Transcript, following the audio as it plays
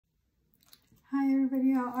Hi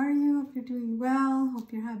everybody, how are you? Hope you're doing well.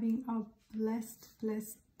 Hope you're having a blessed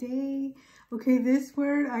day. Okay, this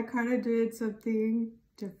word, I kind of did something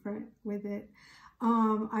different with it.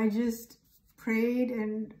 I just prayed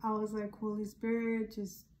and I was like, Holy Spirit,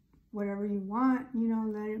 just whatever you want, you know,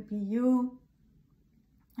 let it be you.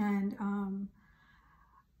 And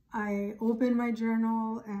I opened my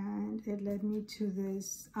journal and it led me to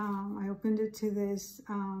this, I opened it to this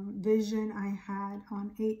vision I had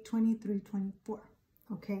on 8/23/24.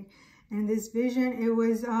 Okay, and this vision, it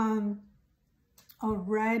was a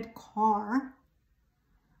red car,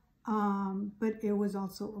 but it was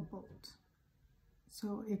also a boat.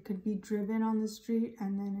 So it could be driven on the street,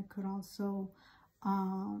 and then it could also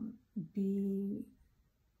be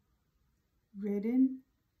ridden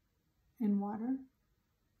in water.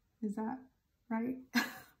 Is that right?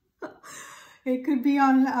 It could be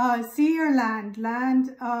on sea or land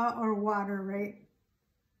or water, right?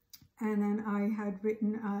 And then I had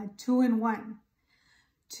written 2 in 1.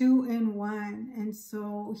 2 in 1. And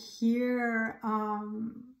so here,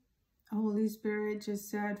 Holy Spirit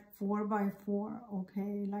just said 4x4,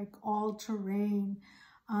 okay? Like all terrain.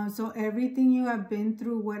 So everything you have been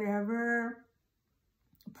through, whatever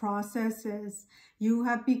processes, you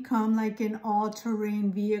have become like an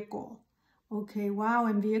all-terrain vehicle. Okay, wow.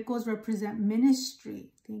 And vehicles represent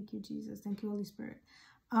ministry. Thank you, Jesus. Thank you, Holy Spirit.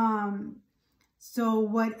 So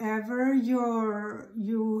whatever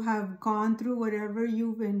you have gone through, whatever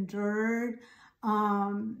you've endured,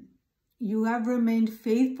 you have remained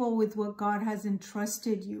faithful with what God has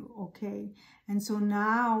entrusted you. Okay, and so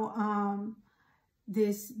now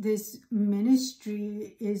this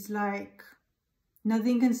ministry is like,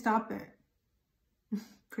 nothing can stop it.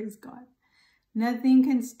 Praise God. Nothing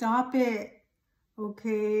can stop it.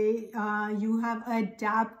 Okay. You have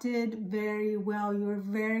adapted very well. You're a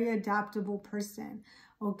very adaptable person.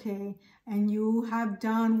 Okay. And you have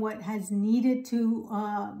done what has needed to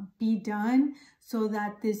be done so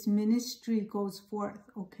that this ministry goes forth.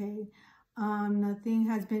 Okay. Nothing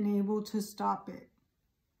has been able to stop it.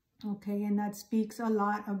 Okay. And that speaks a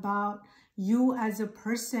lot about you as a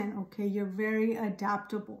person. Okay. You're very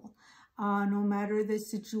adaptable. No matter the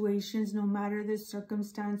situations, no matter the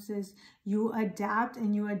circumstances, you adapt,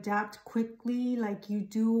 and you adapt quickly. Like you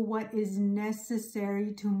do what is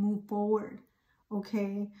necessary to move forward.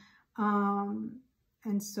 Okay.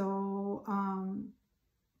 And so,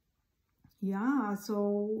 yeah,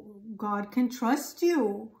 so God can trust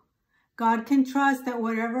you. God can trust that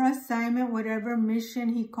whatever assignment, whatever mission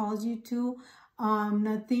he calls you to,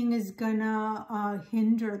 nothing is gonna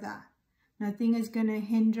hinder that. Nothing is going to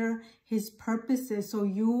hinder his purposes. So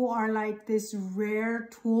you are like this rare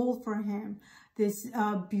tool for him, this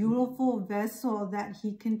beautiful vessel that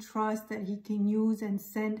he can trust, that he can use and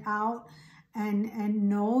send out, and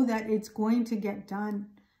know that it's going to get done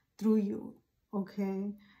through you.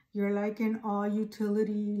 Okay. You're like an all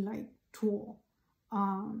utility like tool.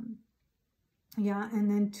 Yeah. And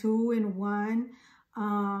then 2 in 1,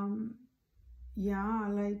 yeah,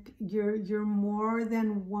 like you're more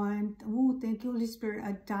than one. Oh, thank you, Holy Spirit.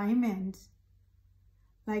 A diamond,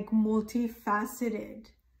 like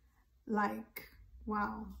multifaceted, like,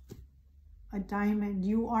 wow, a diamond.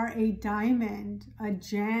 You are a diamond, a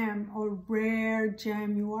gem, a rare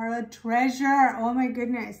gem. You are a treasure. Oh my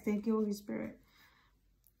goodness. Thank you, Holy Spirit.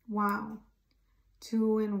 Wow.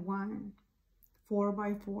 2 in 1,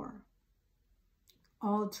 4x4,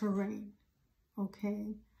 all terrain.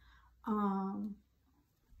 Okay.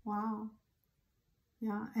 Wow.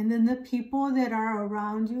 Yeah. And then the people that are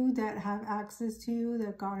around you, that have access to you,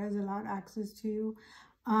 that God has allowed access to you,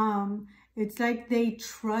 it's like they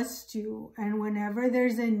trust you. And whenever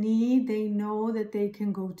there's a need, they know that they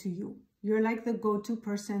can go to you. You're like the go-to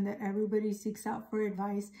person that everybody seeks out for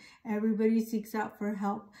advice. Everybody seeks out for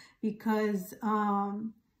help, because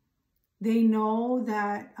they know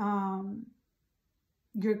that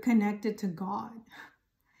you're connected to God.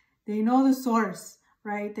 They know the source,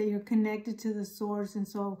 right? That you're connected to the source. And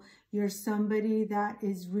so you're somebody that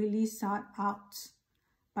is really sought out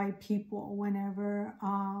by people whenever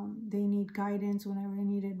they need guidance, whenever they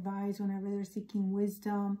need advice, whenever they're seeking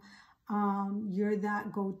wisdom. You're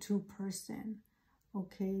that go-to person,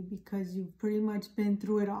 okay? Because you've pretty much been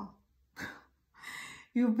through it all.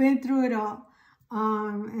 You've been through it all.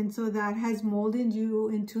 And so that has molded you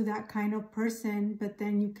into that kind of person. But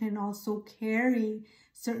then you can also carry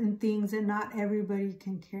certain things that not everybody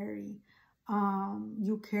can carry.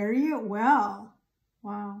 You carry it well.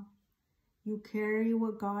 Wow. You carry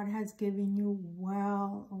what God has given you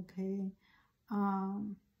well. Okay.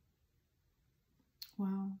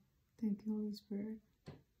 Wow. Thank you, Holy Spirit.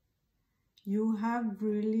 You have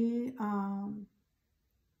really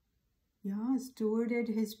Yeah,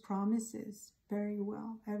 stewarded his promises very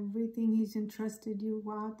well. Everything he's entrusted you.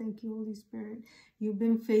 Wow, thank you, Holy Spirit. You've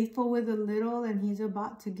been faithful with a little, and he's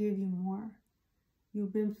about to give you more.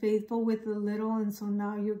 You've been faithful with a little, and so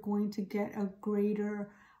now you're going to get a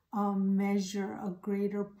greater measure, a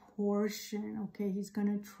greater portion. Okay, he's going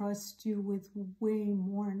to trust you with way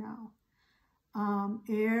more now.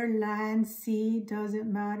 Air, land, sea, doesn't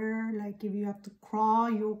matter. Like if you have to crawl,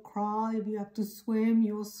 you'll crawl. If you have to swim,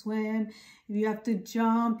 you'll swim. If you have to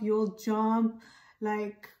jump, you'll jump.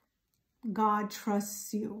 Like God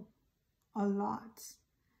trusts you a lot.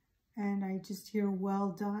 And I just hear,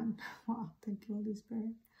 well done. Wow, thank you, Holy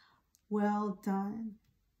Spirit. Well done.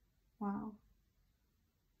 Wow.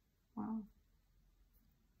 Wow.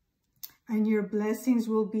 And your blessings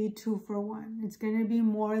will be 2 for 1. It's going to be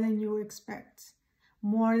more than you expect,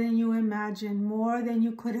 more than you imagine, more than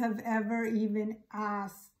you could have ever even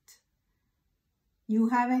asked. You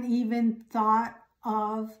haven't even thought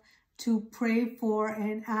of to pray for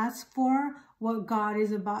and ask for what God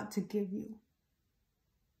is about to give you.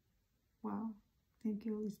 Wow. Thank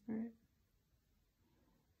you, Holy Spirit.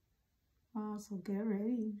 Wow, so get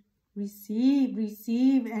ready. Receive,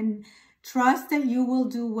 and trust that you will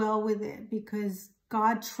do well with it because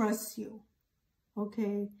God trusts you.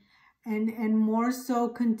 Okay? And more so,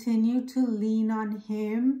 continue to lean on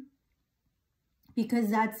him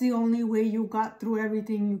because that's the only way you got through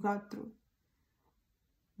everything you got through.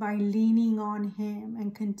 By leaning on him,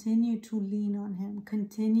 and continue to lean on him.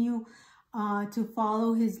 Continue to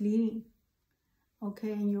follow his leading.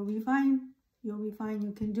 Okay, and you'll be fine. You'll be fine.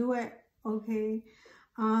 You can do it. Okay.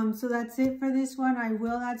 So that's it for this one. I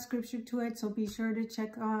will add scripture to it, so be sure to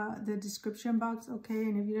check the description box. Okay,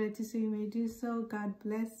 and if you'd like to say, you may do so. God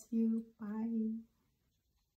bless you. Bye.